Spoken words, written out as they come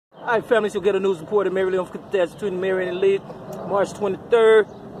Alright, family, so get a news report of Maryland contest between the Maryland and League, March 23rd,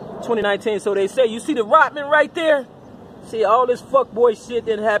 2019. So they say, you see the Rodman right there? See, all this fuckboy shit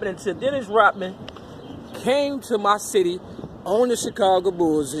didn't happen until Dennis Rodman came to my city on the Chicago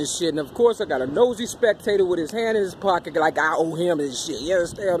Bulls and shit. And of course, I got a nosy spectator with his hand in his pocket like I owe him and shit. You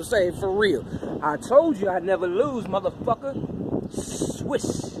understand what I'm saying? For real. I told you I'd never lose, motherfucker. Swish.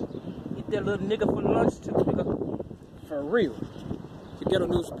 Get that little nigga for lunch too, nigga. For real. The ghetto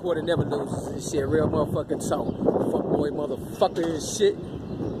news reporter never loses and shit. Real motherfucking talk. Fuckboy motherfucker and shit.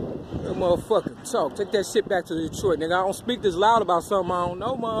 Real motherfucker talk. Take that shit back to Detroit, nigga. I don't speak this loud about something I don't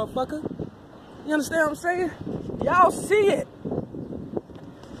know, motherfucker. You understand what I'm saying? Y'all see it.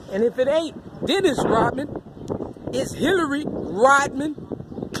 And if it ain't Dennis Rodman, it's Hillary Rodman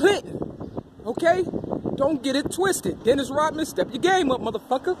Clinton. Okay? Don't get it twisted. Dennis Rodman, step your game up,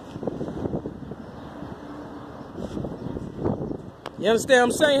 motherfucker. You understand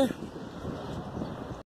what I'm saying?